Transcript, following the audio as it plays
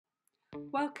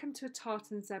Welcome to a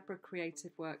Tartan Zebra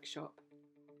Creative Workshop.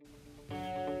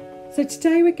 So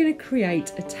today we're going to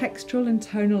create a textural and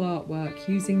tonal artwork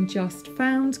using just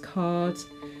found card,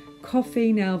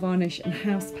 coffee, nail varnish and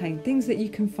house paint, things that you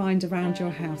can find around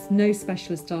your house, no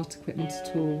specialist art equipment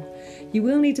at all. You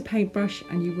will need a paintbrush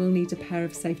and you will need a pair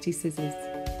of safety scissors.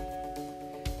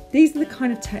 These are the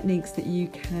kind of techniques that you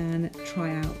can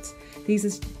try out. These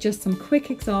are just some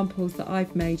quick examples that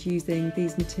I've made using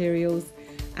these materials,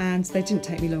 and they didn't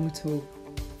take me long at all.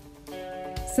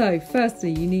 So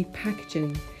firstly, you need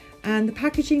packaging, and the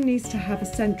packaging needs to have a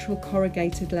central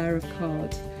corrugated layer of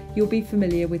card. You'll be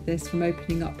familiar with this from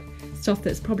opening up stuff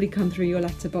that's probably come through your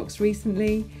letterbox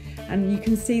recently, and you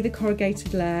can see the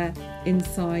corrugated layer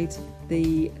inside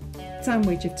the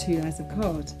sandwich of two layers of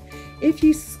card. If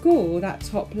you score that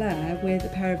top layer with a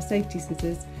pair of safety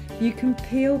scissors, you can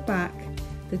peel back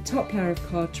the top layer of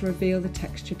card to reveal the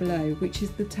texture below, which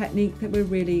is the technique that we're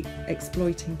really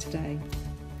exploiting today.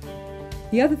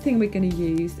 The other thing we're going to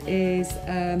use is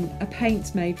a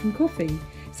paint made from coffee.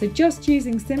 So just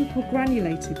using simple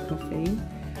granulated coffee,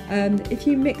 if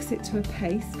you mix it to a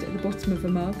paste at the bottom of a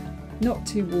mug, not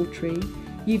too watery,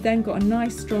 you've then got a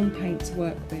nice strong paint to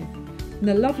work with. And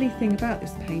the lovely thing about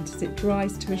this paint is it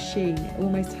dries to a sheen. It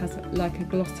almost has like a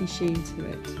glossy sheen to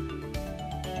it.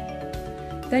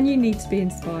 Then you need to be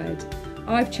inspired.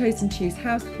 I've chosen to use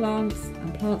house plants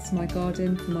and plants in my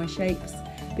garden for my shapes,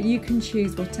 but you can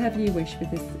choose whatever you wish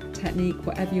with this technique,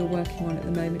 whatever you're working on at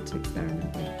the moment to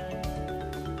experiment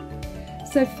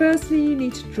with. So firstly, you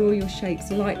need to draw your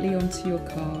shapes lightly onto your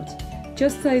card,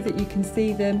 just so that you can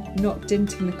see them, not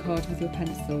dinting the card with your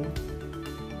pencil.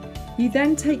 You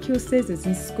then take your scissors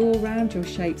and score round your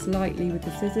shapes lightly with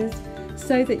the scissors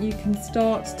so that you can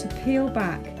start to peel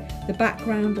back the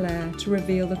background layer to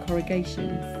reveal the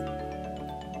corrugations.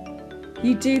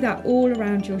 You do that all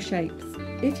around your shapes.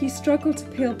 If you struggle to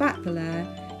peel back the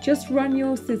layer, just run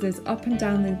your scissors up and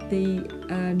down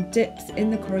the dips in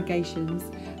the corrugations,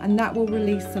 and that will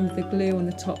release some of the glue on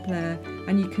the top layer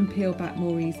and you can peel back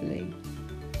more easily.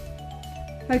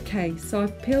 Okay, so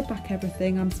I've peeled back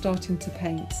everything. I'm starting to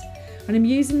paint. And I'm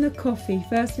using the coffee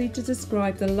firstly to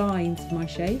describe the lines of my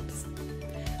shapes,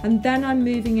 and then I'm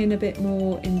moving in a bit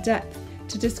more in depth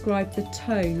to describe the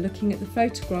tone, looking at the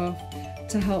photograph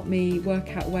to help me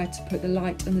work out where to put the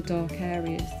light and the dark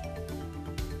areas.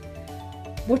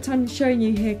 What I'm showing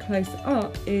you here close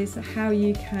up is how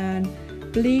you can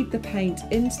bleed the paint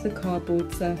into the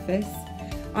cardboard surface.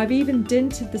 I've even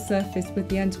dinted the surface with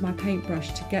the end of my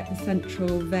paintbrush to get the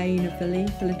central vein of the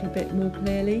leaf a little bit more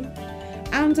clearly.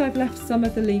 And I've left some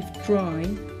of the leaf dry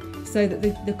so that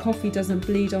the coffee doesn't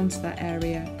bleed onto that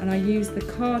area, and I use the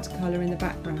card colour in the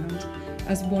background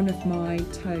as one of my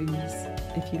tones,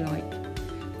 if you like.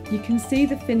 You can see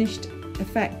the finished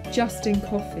effect just in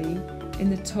coffee in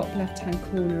the top left hand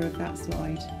corner of that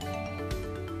slide.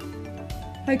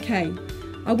 Okay,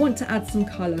 I want to add some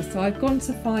colour, so I've gone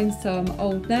to find some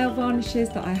old nail varnishes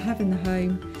that I have in the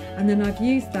home, and then I've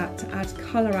used that to add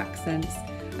colour accents.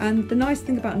 And the nice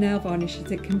thing about nail varnish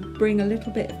is it can bring a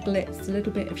little bit of glitz, a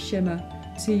little bit of shimmer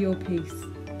to your piece.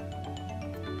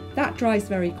 That dries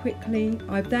very quickly.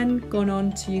 I've then gone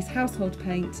on to use household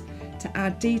paint to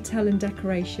add detail and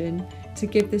decoration to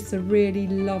give this a really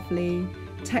lovely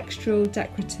textural,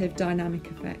 decorative, dynamic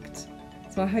effect.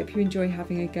 So I hope you enjoy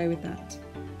having a go with that.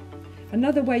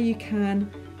 Another way you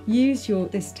can use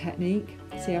this technique,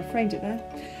 see I framed it there,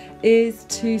 is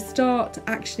to start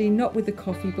actually not with the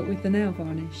coffee but with the nail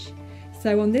varnish.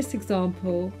 So on this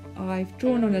example, I've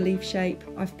drawn on a leaf shape,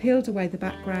 I've peeled away the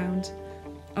background,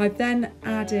 I've then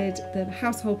added the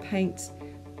household paint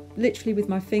literally with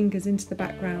my fingers into the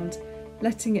background,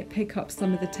 letting it pick up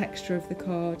some of the texture of the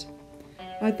card.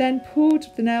 I then poured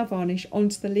the nail varnish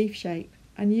onto the leaf shape,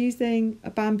 and using a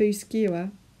bamboo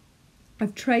skewer,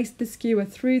 I've traced the skewer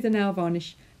through the nail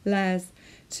varnish layers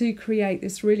to create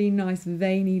this really nice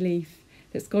veiny leaf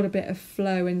that's got a bit of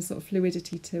flow and sort of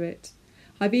fluidity to it.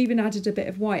 I've even added a bit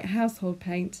of white household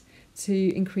paint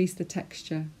to increase the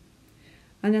texture.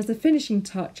 And as a finishing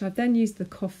touch, I've then used the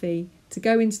coffee to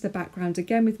go into the background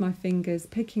again with my fingers,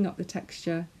 picking up the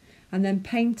texture, and then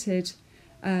painted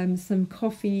some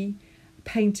coffee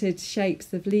painted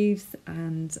shapes of leaves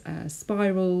and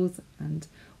spirals and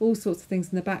all sorts of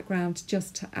things in the background,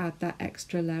 just to add that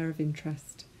extra layer of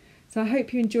interest. So I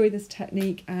hope you enjoy this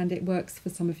technique and it works for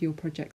some of your projects.